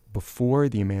before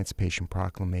the Emancipation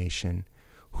Proclamation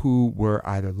who were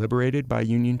either liberated by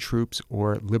Union troops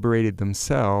or liberated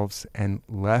themselves and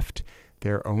left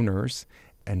their owners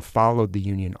and followed the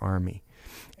Union Army.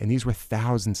 And these were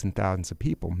thousands and thousands of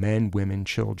people, men, women,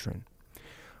 children.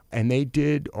 And they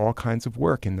did all kinds of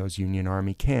work in those Union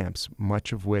Army camps,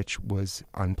 much of which was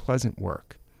unpleasant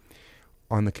work.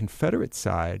 On the Confederate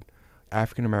side,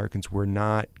 African Americans were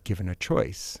not given a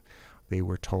choice. They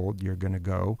were told, you're going to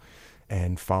go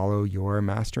and follow your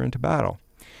master into battle.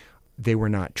 They were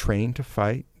not trained to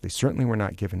fight. They certainly were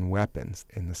not given weapons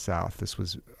in the South. This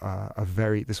was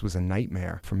a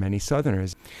nightmare for many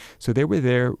Southerners. So they were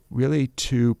there really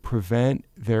to prevent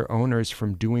their owners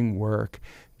from doing work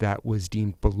that was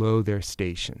deemed below their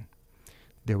station.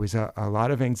 There was a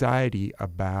lot of anxiety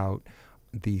about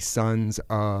the sons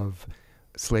of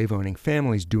slave-owning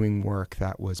families doing work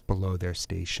that was below their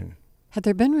station. Had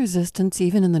there been resistance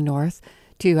even in the North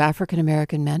to African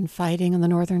American men fighting on the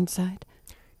northern side?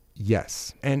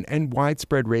 Yes, and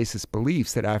widespread racist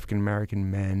beliefs that African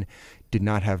American men did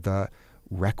not have the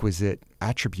requisite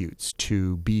attributes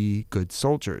to be good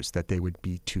soldiers, that they would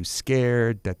be too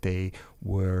scared, that they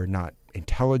were not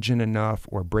intelligent enough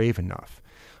or brave enough.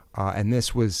 And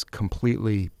this was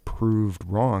completely proved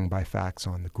wrong by facts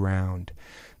on the ground.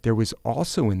 There was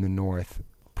also in the North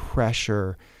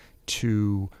pressure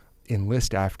to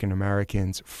enlist African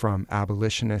Americans from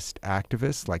abolitionist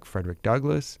activists like Frederick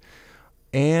Douglass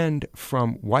and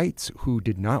from whites who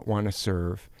did not want to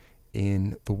serve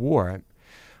in the war.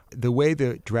 The way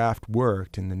the draft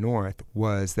worked in the North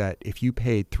was that if you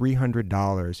paid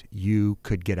 $300, you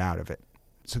could get out of it.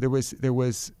 So there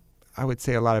was, I would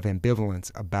say, a lot of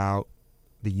ambivalence about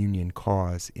the Union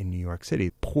cause in New York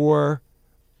City. Poor,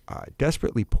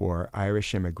 desperately poor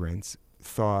Irish immigrants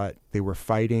thought they were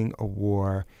fighting a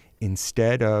war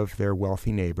instead of their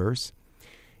wealthy neighbors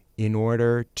in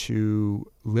order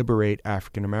to liberate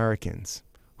African Americans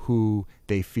who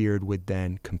they feared would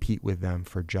then compete with them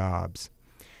for jobs.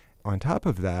 On top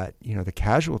of that, the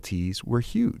casualties were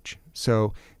huge.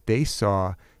 So they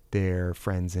saw their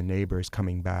friends and neighbors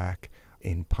coming back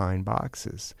in pine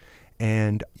boxes.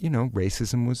 And,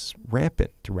 racism was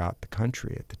rampant throughout the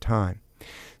country at the time.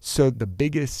 So the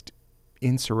biggest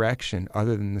insurrection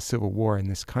other than the Civil War in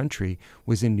this country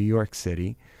was in New York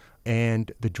City.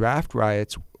 And the draft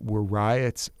riots were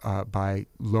riots by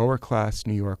lower class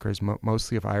New Yorkers,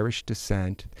 mostly of Irish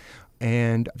descent.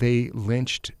 And they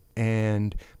lynched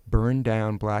and burned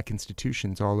down black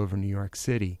institutions all over New York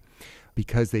City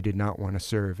because they did not want to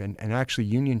serve. And actually,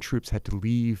 Union troops had to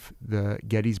leave the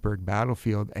Gettysburg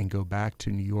battlefield and go back to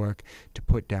New York to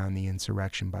put down the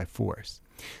insurrection by force.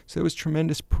 So there was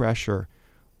tremendous pressure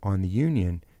on the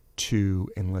Union to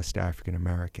enlist African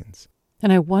Americans.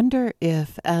 And I wonder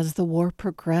if, as the war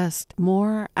progressed,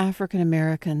 more African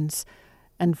Americans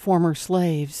and former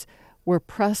slaves were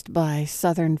pressed by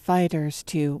Southern fighters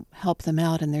to help them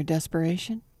out in their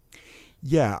desperation?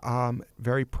 Yeah,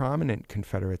 very prominent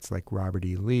Confederates like Robert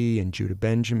E. Lee and Judah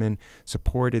Benjamin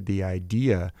supported the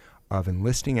idea of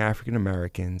enlisting African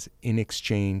Americans in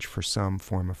exchange for some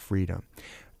form of freedom.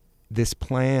 This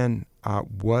plan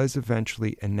was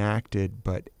eventually enacted,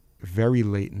 but very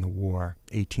late in the war,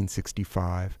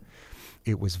 1865.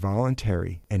 It was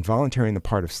voluntary, and voluntary on the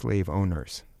part of slave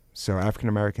owners. So African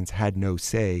Americans had no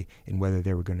say in whether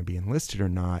they were going to be enlisted or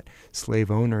not.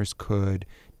 Slave owners could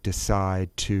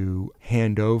decide to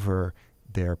hand over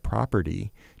their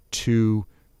property to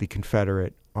the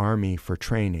Confederate Army for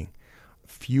training.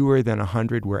 Fewer than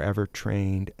 100 were ever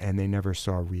trained, and they never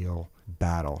saw real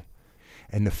battle.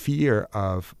 And the fear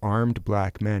of armed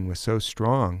black men was so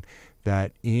strong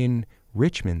that in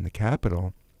Richmond, the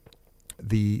capital,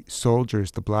 the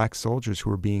soldiers, the black soldiers who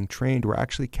were being trained, were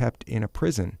actually kept in a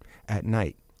prison at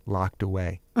night, locked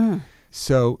away.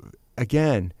 So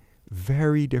again,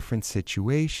 very different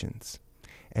situations.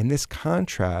 And this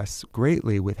contrasts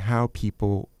greatly with how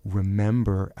people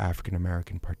remember African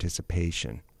American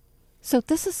participation. So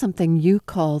this is something you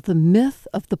call the myth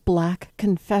of the Black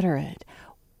Confederate.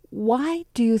 Why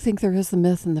do you think there is the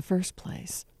myth in the first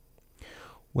place?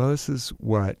 Well, this is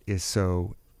what is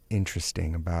so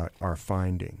interesting about our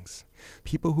findings.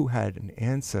 People who had an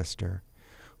ancestor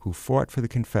who fought for the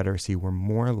Confederacy were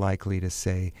more likely to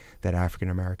say that African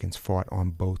Americans fought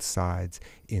on both sides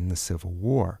in the Civil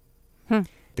War.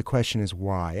 The question is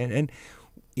why? And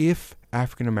if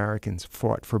African Americans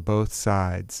fought for both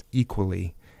sides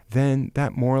equally, then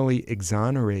that morally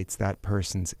exonerates that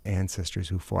person's ancestors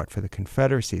who fought for the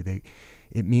Confederacy.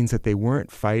 It means that they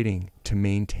weren't fighting to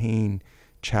maintain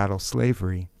chattel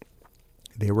slavery.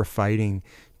 They were fighting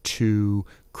to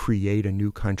create a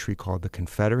new country called the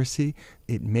Confederacy.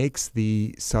 It makes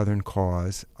the Southern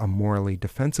cause a morally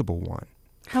defensible one.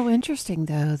 How interesting,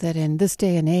 though, that in this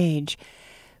day and age,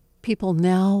 people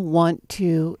now want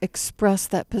to express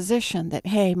that position that,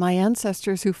 hey, my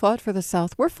ancestors who fought for the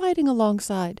South were fighting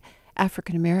alongside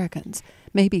African Americans.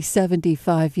 Maybe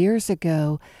 75 years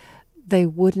ago, they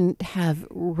wouldn't have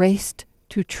raced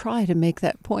to try to make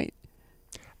that point.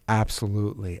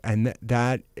 Absolutely. And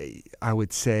that I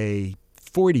would say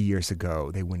 40 years ago,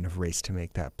 they wouldn't have raced to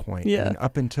make that point. Yeah. And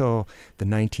up until the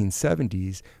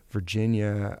 1970s,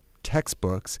 Virginia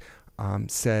textbooks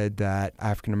said that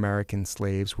African-American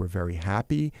slaves were very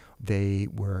happy, they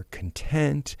were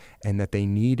content, and that they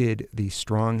needed the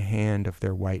strong hand of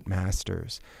their white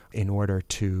masters in order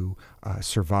to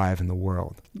survive in the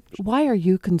world. Why are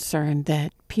you concerned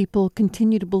that people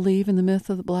continue to believe in the myth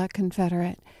of the Black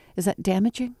Confederate? Is that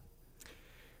damaging?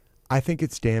 I think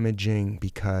it's damaging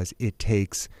because it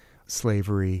takes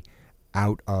slavery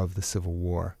out of the Civil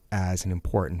War as an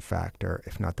important factor,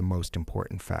 if not the most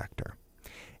important factor.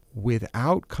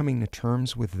 Without coming to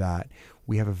terms with that,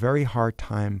 we have a very hard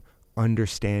time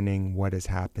understanding what has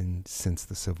happened since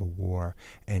the Civil War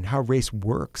and how race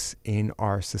works in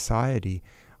our society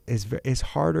is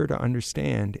harder to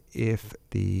understand if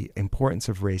the importance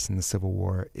of race in the Civil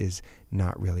War is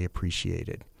not really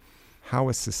appreciated. How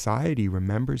a society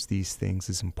remembers these things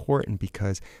is important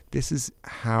because this is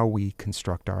how we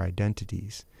construct our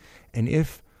identities. And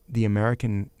if the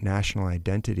American national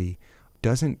identity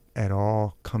doesn't at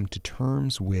all come to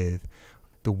terms with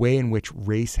the way in which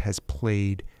race has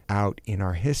played out in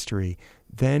our history,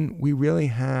 then we really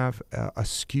have a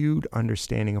skewed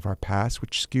understanding of our past,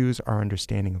 which skews our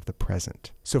understanding of the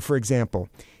present. So, for example,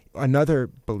 another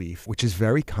belief, which is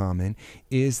very common,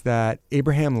 is that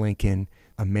Abraham Lincoln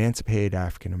emancipated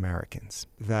African Americans,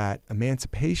 that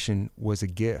emancipation was a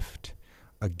gift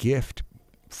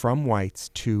from whites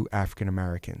to African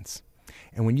Americans.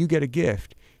 And when you get a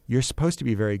gift, you're supposed to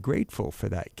be very grateful for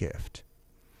that gift.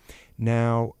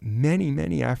 Now, many,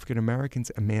 many African Americans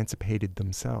emancipated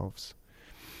themselves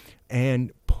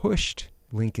and pushed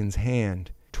Lincoln's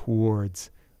hand towards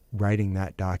writing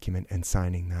that document and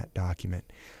signing that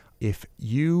document. If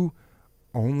you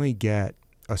only get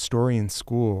a story in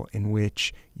school in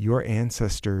which your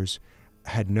ancestors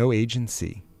had no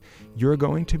agency, you're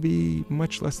going to be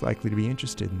much less likely to be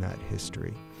interested in that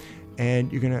history.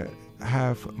 And you're going to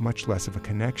have much less of a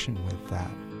connection with that.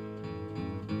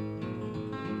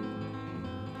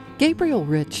 Gabriel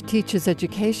Rich teaches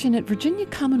education at Virginia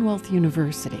Commonwealth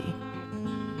University.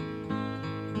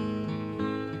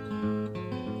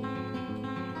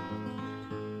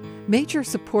 Major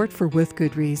support for With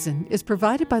Good Reason is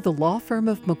provided by the law firm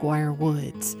of McGuire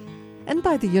Woods and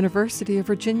by the University of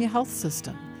Virginia Health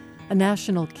System, a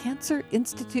National Cancer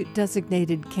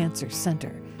Institute-designated cancer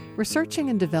center, researching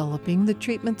and developing the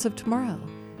treatments of tomorrow.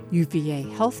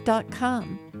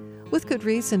 UVAHealth.com. With Good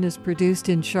Reason is produced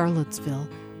in Charlottesville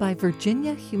by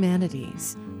Virginia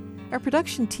Humanities. Our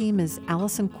production team is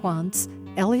Allison Quantz,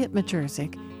 Elliot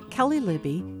Majerzik, Kelly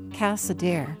Libby, Cass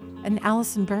Adair, and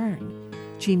Allison Byrne.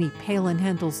 Jeannie Palin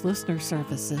handles listener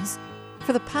services.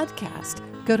 For the podcast,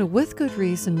 go to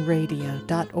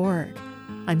withgoodreasonradio.org.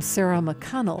 I'm Sarah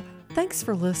McConnell. Thanks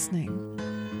for listening.